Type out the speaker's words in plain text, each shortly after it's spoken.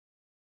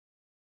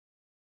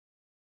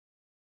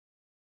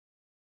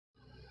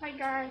Hi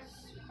guys.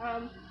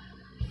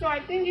 So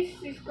I think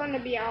this is gonna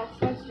be our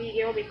first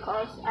video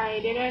because I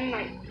didn't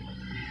like.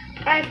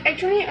 I have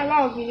actually a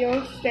lot of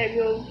videos that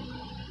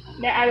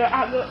I will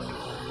upload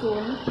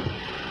soon,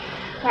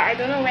 but I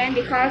don't know when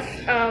because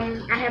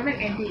I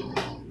haven't edited.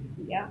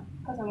 Yeah,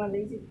 because I'm a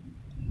lazy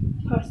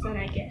person,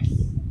 I guess.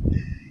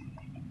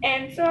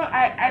 And so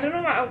I don't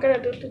know what I'm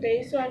gonna do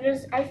today. So I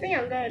think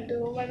I'm gonna do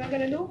what am I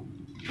gonna do?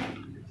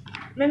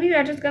 Maybe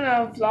we're just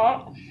gonna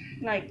vlog,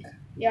 like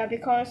yeah,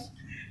 because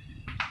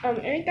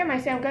every time I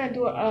say I'm gonna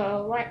do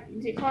a what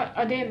is it called,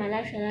 a day in my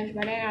life challenge,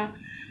 but then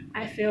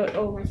I failed.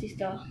 Oh, my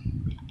sister.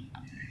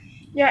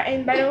 Yeah,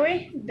 and by the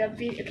way, the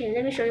video. Okay,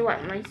 let me show you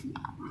what my.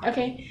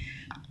 Okay,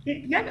 do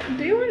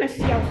you want to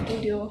see our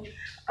studio?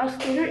 Our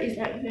studio is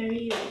like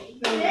very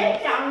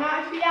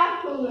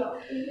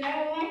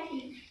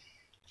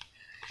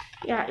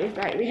yeah, it's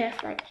like we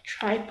have like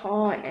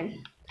tripod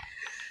and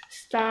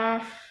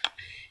stuff,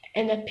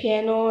 and the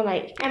piano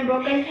like and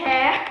broken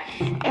hair,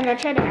 and the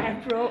chair that I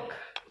broke.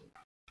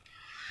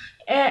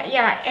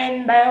 Yeah,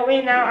 and by the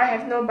way, now I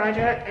have no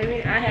budget. I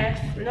mean, I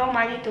have no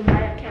money to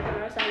buy a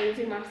camera, so I'm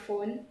using my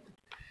phone.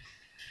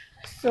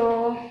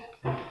 So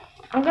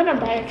I'm gonna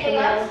buy a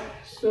camera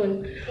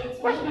soon.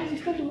 What's my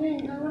sister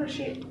doing? I wanna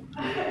shit.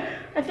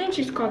 I think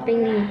she's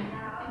copying me.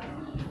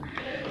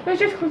 Let's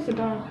just close the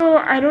door. So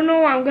I don't know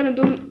what I'm gonna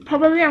do.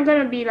 Probably I'm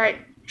gonna be like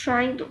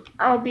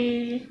I'll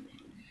be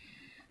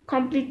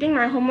completing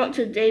my homework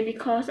today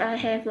because I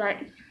have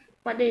like,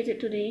 what day is it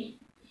today?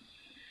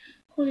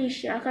 Holy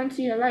shit, I can't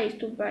see, the light is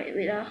too bright.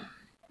 Wait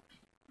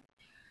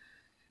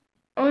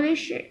holy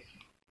shit.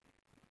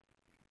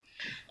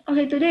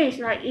 Okay, today is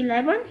like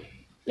 11?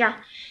 Yeah,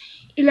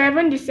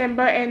 11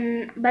 December,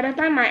 and by the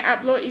time I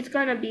upload, it's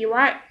gonna be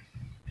what?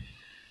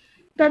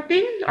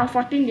 13 or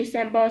 14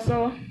 December,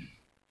 so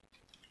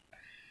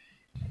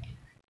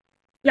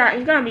yeah,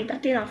 it's gonna be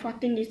 13 or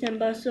 14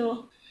 December,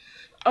 so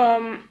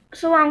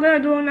so what I'm gonna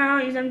do now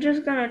is I'm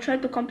just gonna try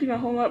to complete my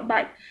homework,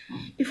 but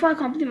before I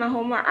complete my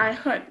homework,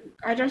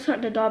 I just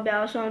heard the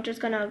doorbell, so I'm just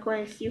gonna go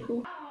and see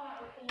who.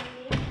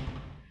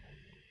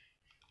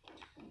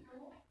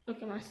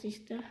 Look at my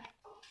sister.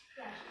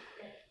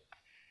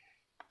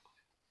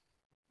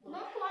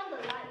 Not on the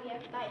light, we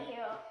have light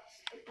here.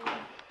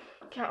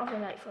 Okay, I'll off the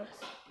light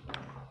first.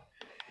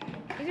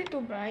 Is it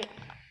too bright?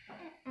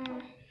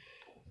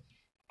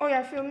 Oh,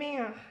 you're filming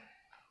ah?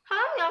 How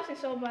come yours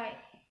is so bright?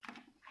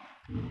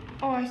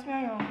 Oh, I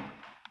smell your.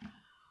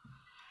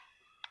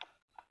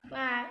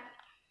 Right.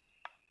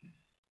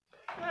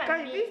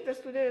 Guys, this is the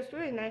studio. The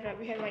studio is nice, right?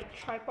 We have like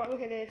tripod.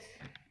 Look at this.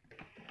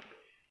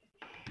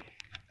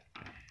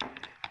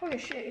 Holy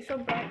shit, it's so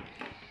bright.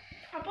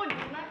 I put the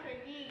light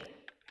ready.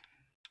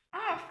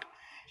 Ah,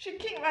 she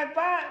kicked my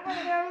butt. What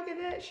the hell? Look at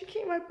that. She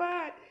kicked my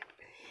butt.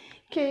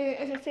 Okay,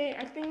 as I say,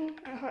 I think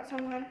I heard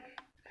someone.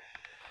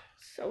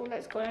 So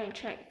let's go ahead and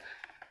check.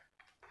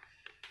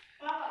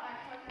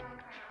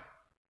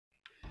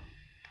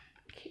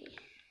 Okay.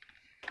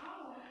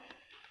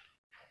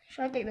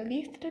 Should I take the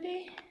lift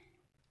today?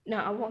 No,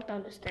 I'll walk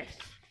down the stairs.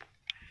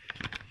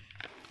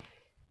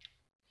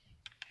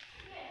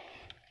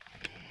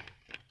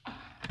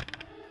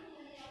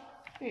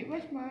 Wait,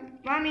 where's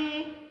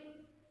mommy?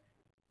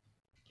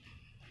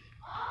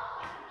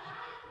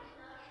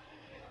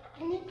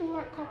 I need to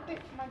like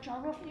complete my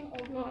geography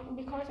homework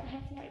because I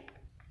have like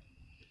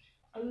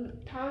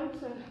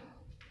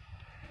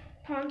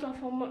tons of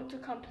homework to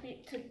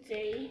complete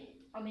today,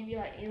 or maybe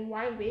like in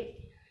 1 week.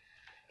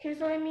 Okay,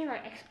 so let me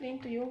like explain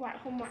to you what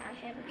homework I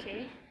have.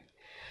 Okay.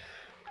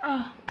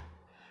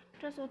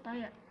 Just so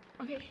tired.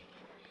 Okay.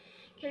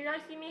 Can you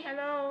guys see me?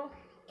 Hello.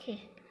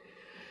 Okay.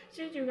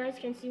 Since you guys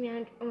can see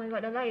me, oh my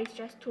god, the light is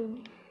just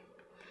too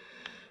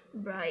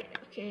bright.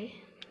 Okay.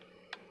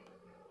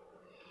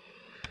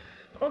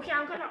 Okay,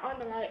 I'm gonna on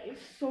the light.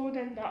 It's so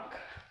damn dark.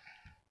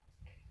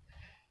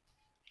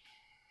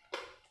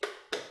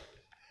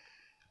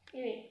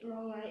 Wait,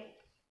 wrong light.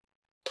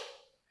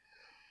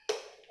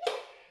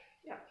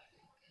 Yeah.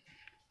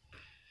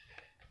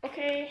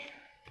 Okay.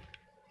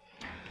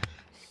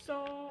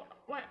 So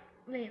what?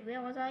 Wait,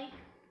 where was I?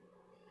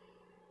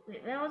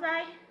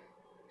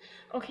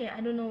 Okay,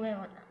 I don't know where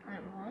I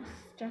was.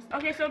 Just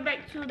okay. So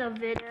back to the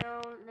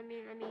video. Let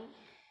me.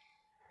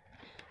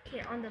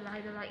 Okay, on the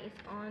light. The light is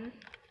on.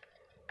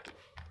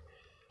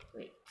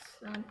 Wait,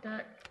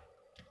 slanted.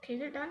 Okay,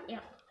 is it done?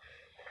 Yeah.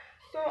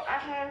 So I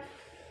have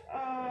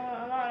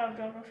a lot of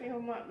geography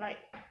homework, like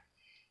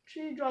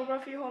 3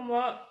 geography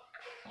homework,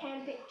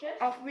 10 pictures,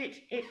 of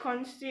which it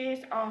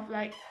consists of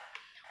like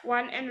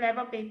 1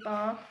 N-level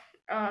paper,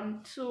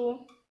 2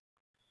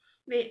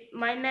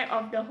 mind map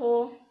of the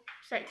whole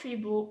Sec 3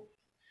 book,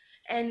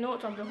 and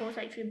notes of the whole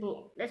Sec 3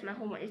 book. That's my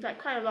homework. It's like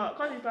quite a lot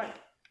because it's like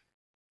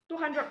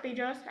 200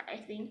 pages, I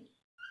think.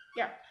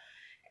 Yeah.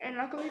 And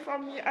luckily for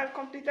me, I've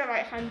completed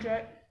like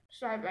 100,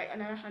 so I have like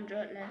another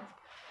 100 left.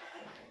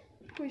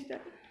 Who is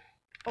that?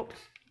 Oops,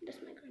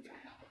 that's my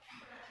grandfather.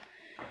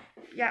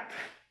 Yeah.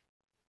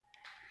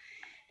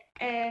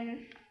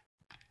 And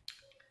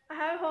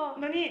How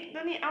hold? Don't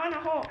need. I wanna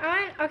hold.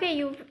 Okay,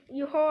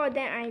 you hold,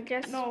 then I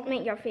just No.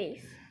 make your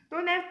face.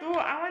 Don't have to.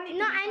 I want it.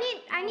 No,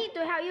 I need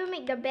to help you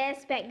make the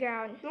best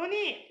background. Don't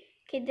need.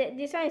 Okay,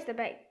 this one is the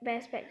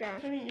best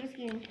background. Don't need. Use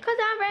skin. Cause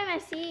I'm very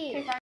messy.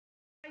 Okay, fine.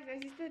 Guys, my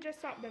sister just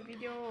stopped the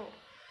video.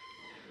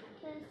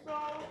 Okay, so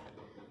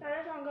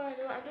that's what I'm gonna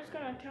do. I'm just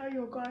gonna tell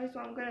you guys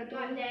what I'm gonna do.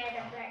 Not there,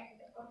 the back.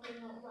 Okay,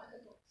 no, not the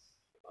books.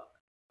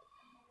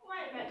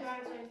 Why the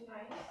background is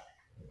nice?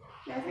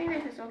 Yeah, I think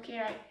this is okay,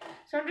 right?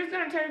 So I'm just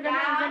gonna tell you guys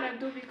what I'm gonna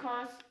do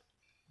because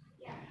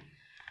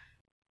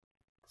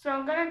so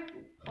I'm gonna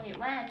wait,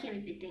 why I keep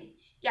repeating?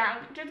 Yeah,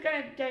 I'm just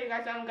gonna tell you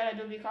guys what I'm gonna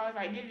do because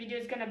like this video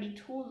is gonna be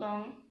too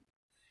long.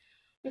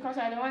 Because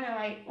I don't wanna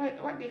like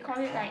what they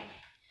call it, like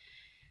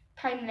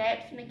time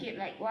lapse, make it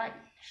like what?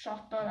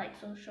 Shorter, like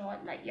so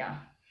short, like yeah.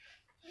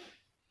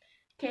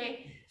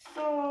 Okay,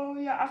 so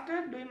yeah,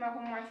 after doing my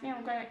homework, I think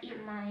I'm gonna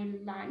eat my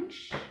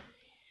lunch.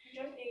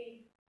 Just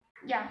ate.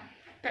 Yeah,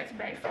 that's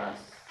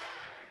breakfast.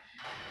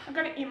 I'm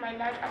gonna eat my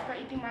lunch. After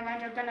eating my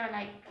lunch, I'm gonna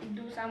like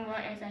do some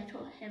work as I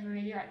have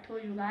already like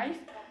told you guys.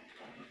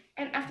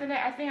 And after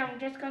that, I think I'm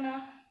just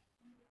gonna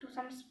do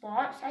some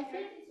sports. I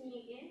think It's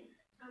me again.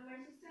 My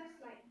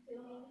sister's like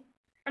filming.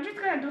 I'm just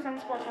gonna do some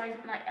sports like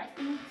I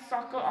think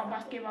soccer or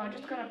basketball. I'm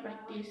just gonna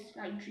practice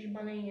like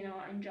dribbling, you know,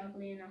 and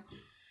juggling, you know.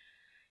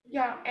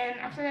 Yeah, and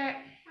after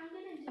that,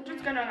 I'm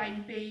just gonna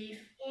like bathe.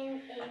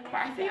 But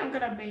I think I'm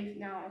gonna bathe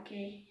now.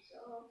 Okay.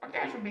 I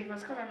think I should bathe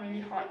first because I'm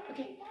really hot.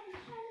 Okay.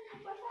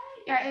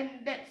 Yeah, and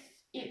that's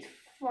it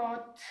for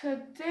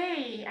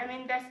today. I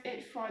mean, that's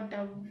it for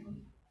the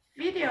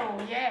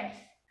video. Yes.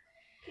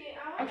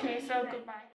 Okay, so goodbye.